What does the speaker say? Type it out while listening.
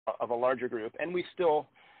of a larger group, and we still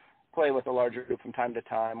play with a larger group from time to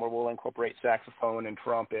time where we'll incorporate saxophone and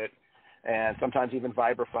trumpet and sometimes even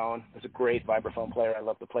vibraphone. There's a great vibraphone player I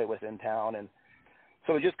love to play with in town. And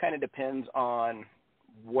so it just kind of depends on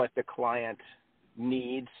what the client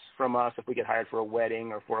needs from us. If we get hired for a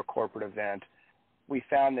wedding or for a corporate event, we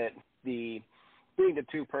found that doing the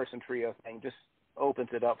two-person trio thing just opens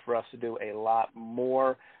it up for us to do a lot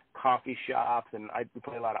more coffee shops, and we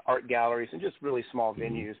play a lot of art galleries and just really small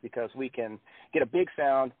venues because we can get a big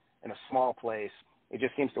sound in a small place. It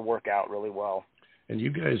just seems to work out really well. And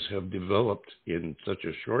you guys have developed in such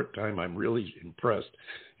a short time, I'm really impressed.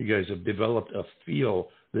 You guys have developed a feel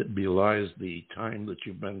that belies the time that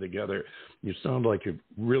you've been together. You sound like you've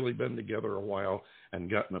really been together a while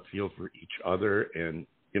and gotten a feel for each other. And,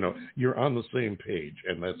 you're on the same page,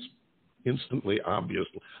 and that's instantly obvious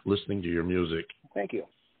listening to your music. Thank you.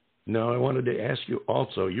 Now, I wanted to ask you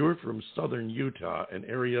also, you're from southern Utah, an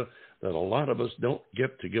area that a lot of us don't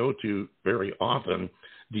get to go to very often.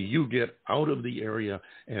 Do you get out of the area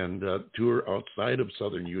and tour outside of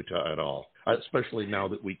southern Utah at all, especially now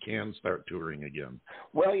that we can start touring again?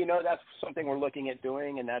 Well, that's something we're looking at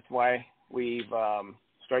doing, and that's why we've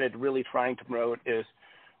started really trying to promote is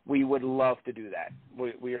we would love to do that.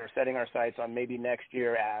 We are setting our sights on maybe next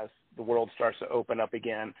year as the world starts to open up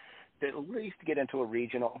again, to at least get into a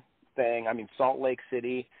regional thing. I mean, Salt Lake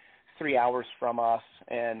City, 3 hours from us,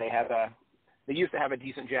 and they used to have a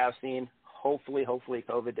decent jazz scene. Hopefully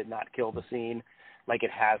COVID did not kill the scene like it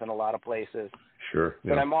has in a lot of places. Sure.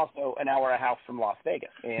 Yeah. But I'm also an hour and a half from Las Vegas.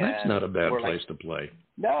 And that's not a bad place to play.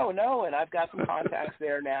 No, and I've got some contacts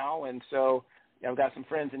there now, and so I've got some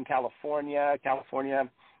friends in California.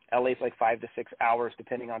 LA's like 5 to 6 hours,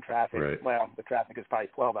 depending on traffic. Right. Well, the traffic is probably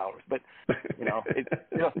 12 hours, but it'll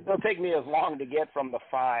take me as long to get from the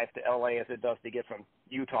 5 to LA as it does to get from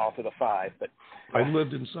Utah to the 5. But I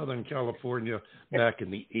lived in Southern California back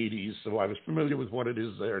in the 80s, so I was familiar with what it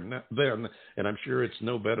is there then, and I'm sure it's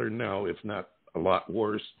no better now, if not a lot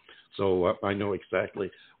worse. So I know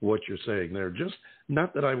exactly what you're saying there. Just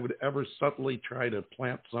not that I would ever subtly try to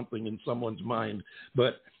plant something in someone's mind,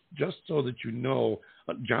 but just so that you know,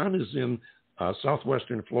 John is in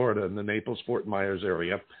southwestern Florida in the Naples-Fort Myers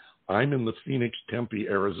area. I'm in the Phoenix, Tempe,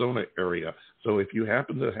 Arizona area. So if you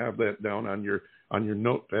happen to have that down on your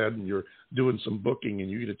notepad and you're doing some booking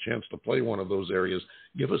and you get a chance to play one of those areas,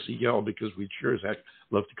 give us a yell because we'd sure as heck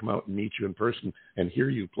love to come out and meet you in person and hear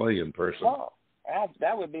you play in person. Oh,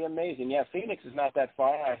 that would be amazing. Yeah, Phoenix is not that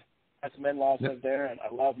far. I had some in-laws live there, and I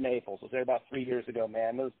love Naples. I was there about 3 years ago,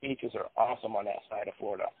 man. Those beaches are awesome on that side of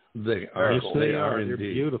Florida. They are. Yes, they are indeed.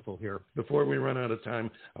 They're beautiful here. Before we run out of time,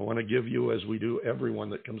 I want to give you, as we do everyone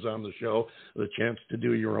that comes on the show, the chance to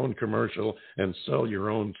do your own commercial and sell your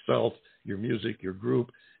own self, your music, your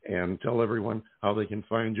group, and tell everyone how they can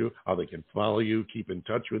find you, how they can follow you, keep in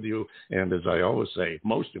touch with you, and as I always say,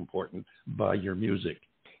 most important, buy your music.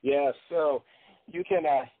 Yes, so you can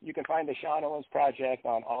find the Shawn Owens Project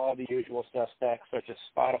on all the usual suspects such as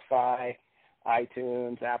Spotify,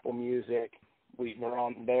 iTunes, Apple Music. We're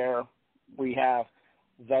on there. We have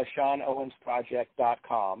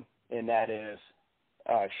theshawnoWensProject.com, and that is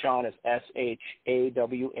Shawn is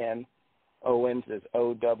SHAWN, Owens is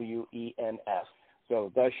OWENS.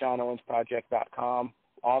 So theshawnoWensProject.com.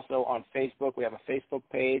 Also on Facebook, we have a Facebook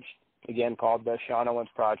page, again, called The Shawn Owens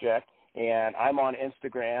Project. And I'm on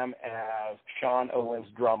Instagram as Shawn Owens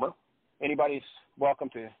Drummer. Anybody's welcome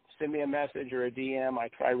to send me a message or a DM. I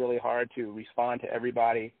try really hard to respond to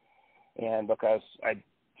everybody, and because I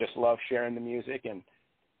just love sharing the music and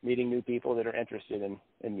meeting new people that are interested in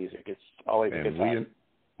music. It's always a good time.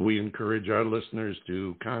 We encourage our listeners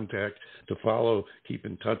to follow, keep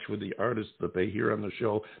in touch with the artists that they hear on the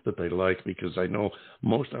show that they like, because I know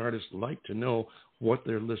most artists like to know what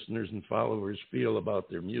their listeners and followers feel about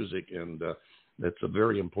their music, and that's a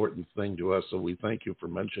very important thing to us, so we thank you for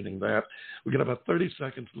mentioning that. We've got about 30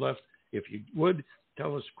 seconds left. If you would,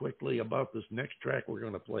 tell us quickly about this next track we're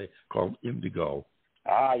going to play called Indigo.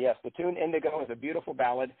 Ah, yes. The tune Indigo is a beautiful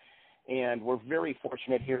ballad, and we're very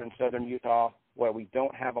fortunate here in southern Utah where we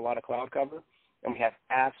don't have a lot of cloud cover, and we have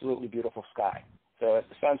absolutely beautiful sky. So as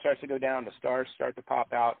the sun starts to go down, the stars start to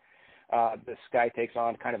pop out, the sky takes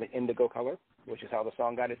on kind of an indigo color, which is how the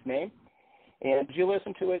song got its name. And as you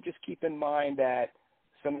listen to it, just keep in mind that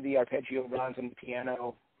some of the arpeggio runs on the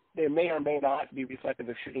piano, they may or may not be reflective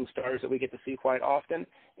of shooting stars that we get to see quite often.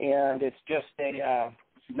 And it's just a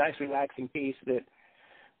nice, relaxing piece that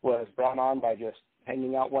was brought on by just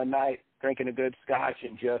hanging out one night, drinking a good scotch,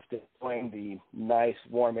 and just enjoying the nice,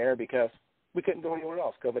 warm air because we couldn't go anywhere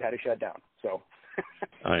else. COVID had to shut down. So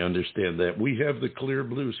I understand that. We have the clear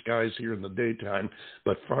blue skies here in the daytime,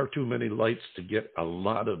 but far too many lights to get a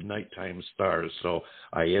lot of nighttime stars. So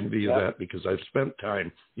I envy that, because I've spent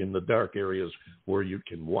time in the dark areas where you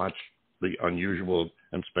can watch the unusual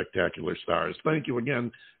and spectacular stars. Thank you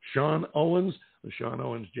again, Shawn Owens, the Shawn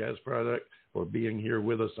Owens Jazz Project, for being here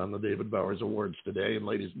with us on the David Bowers Awards today. And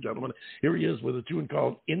ladies and gentlemen, here he is with a tune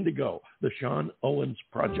called Indigo, the Shawn Owens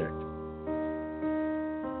Project.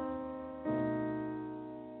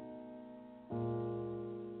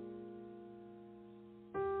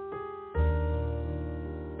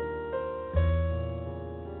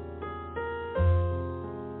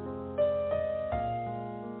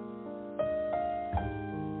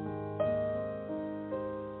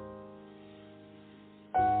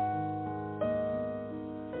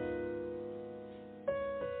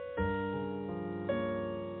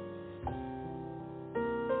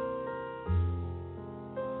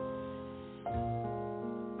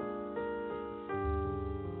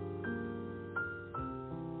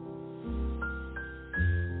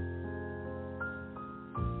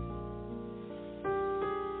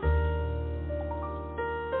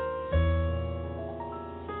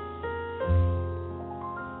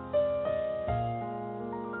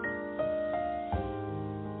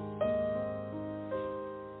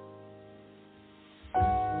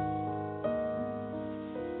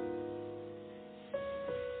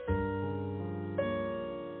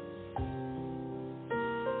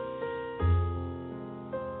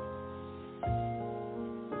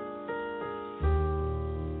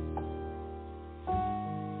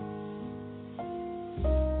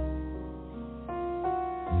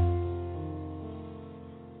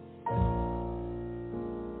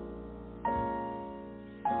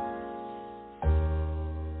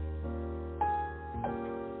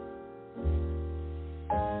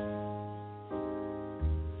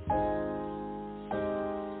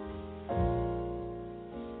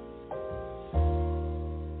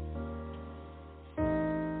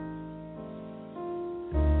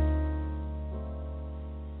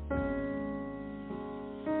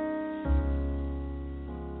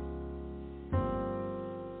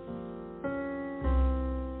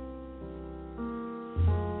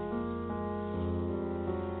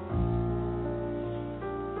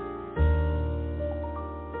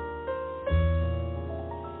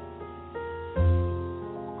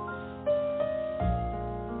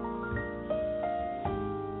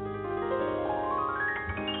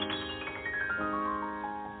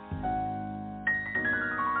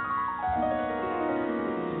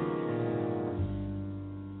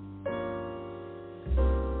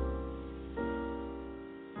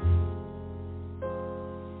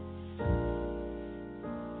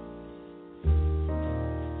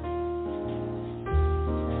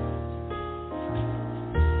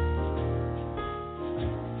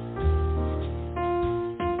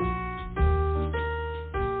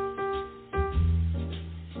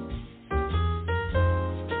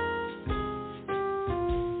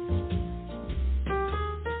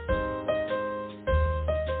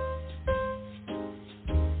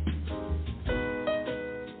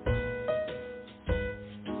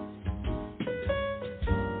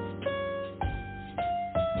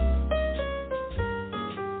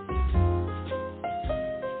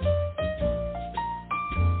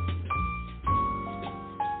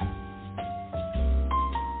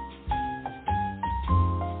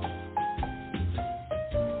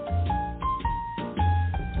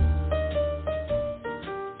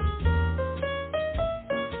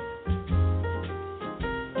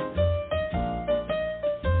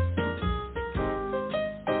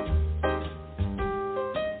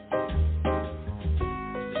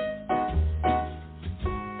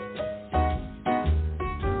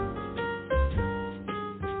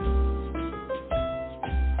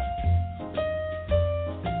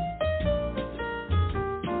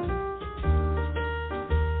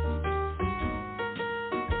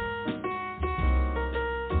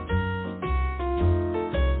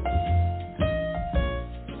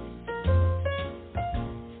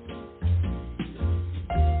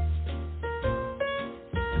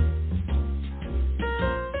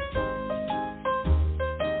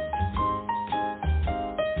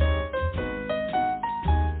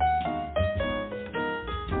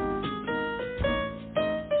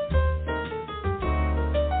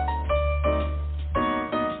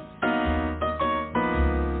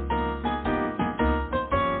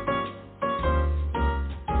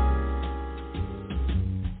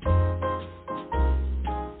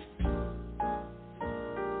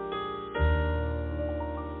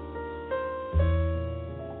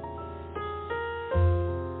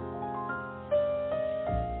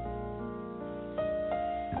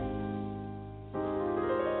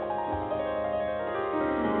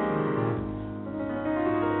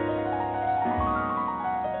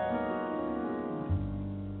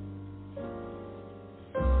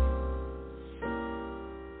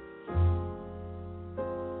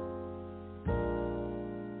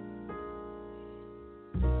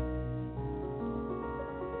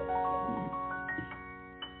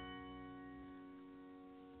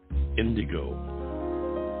 Indigo.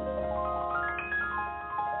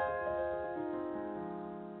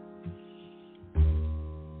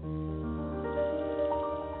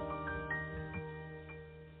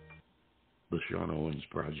 The Shawn Owens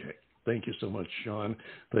Project. Thank you so much, Shawn.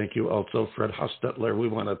 Thank you also, Fred Hostetler. We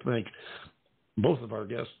want to thank both of our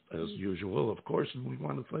guests, as usual, of course, and we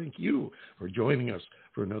want to thank you for joining us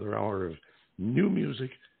for another hour of new music,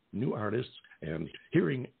 new artists, and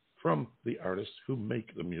hearing from the artists who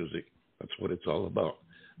make the music. That's what it's all about.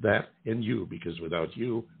 That and you, because without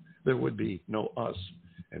you, there would be no us,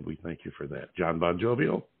 and we thank you for that. John Bon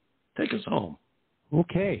Jovial, take us home.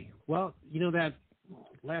 Okay. Well, that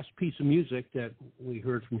last piece of music that we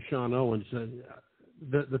heard from Shawn Owens,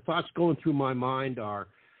 the thoughts going through my mind are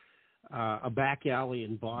a back alley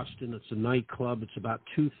in Boston. It's a nightclub. It's about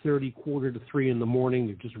 2:30, 2:45 in the morning.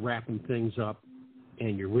 You're just wrapping things up,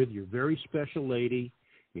 and you're with your very special lady.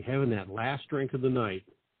 You're having that last drink of the night,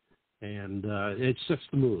 and it sets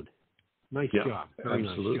the mood. Nice job. Very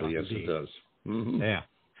absolutely. Nice job, yes, it does. Mm-hmm. Yeah.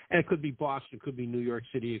 And it could be Boston, it could be New York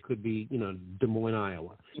City, it could be, Des Moines,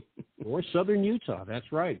 Iowa, or Southern Utah. That's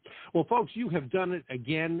right. Well, folks, you have done it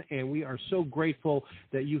again, and we are so grateful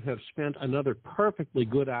that you have spent another perfectly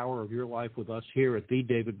good hour of your life with us here at the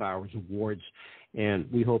David Bowers Awards, and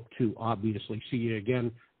we hope to obviously see you again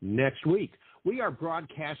next week. We are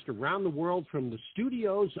broadcast around the world from the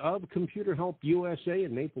studios of Computer Help USA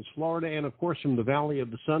in Naples, Florida, and, of course, from the Valley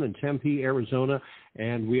of the Sun in Tempe, Arizona.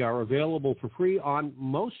 And we are available for free on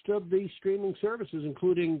most of the streaming services,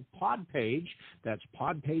 including Podpage. That's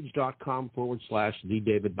podpage.com/The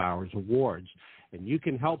David Bowers Awards. And you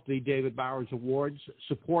can help the David Bowers Awards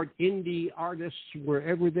support indie artists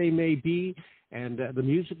wherever they may be, and the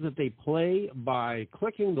music that they play by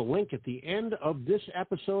clicking the link at the end of this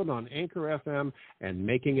episode on Anchor FM and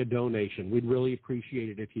making a donation. We'd really appreciate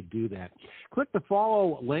it if you do that. Click the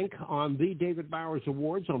follow link on the David Bowers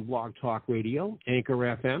Awards on Blog Talk Radio, Anchor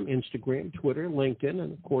FM, Instagram, Twitter, LinkedIn,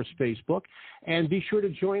 and, of course, Facebook. And be sure to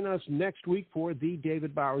join us next week for the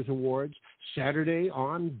David Bowers Awards, Saturday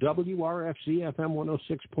on WRFZ FM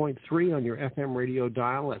 106.3 on your FM radio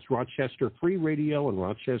dial. That's Rochester Free Radio in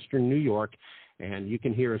Rochester, New York. And you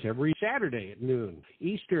can hear us every Saturday at noon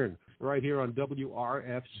Eastern right here on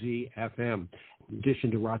WRFZ FM. In addition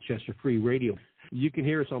to Rochester Free Radio, you can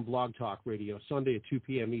hear us on Blog Talk Radio Sunday at 2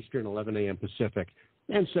 p.m. Eastern, 11 a.m. Pacific,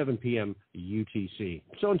 and 7 p.m. UTC.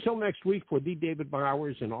 So until next week, for the David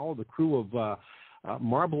Bowers and all of the crew of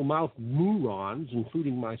Marble-Mouth Moorons,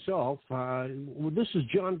 including myself, this is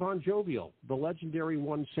John Bon Jovial, the legendary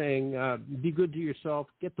one, saying, be good to yourself,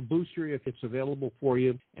 get the booster if it's available for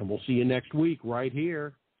you, and we'll see you next week right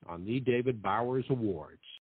here on the David Bowers Awards.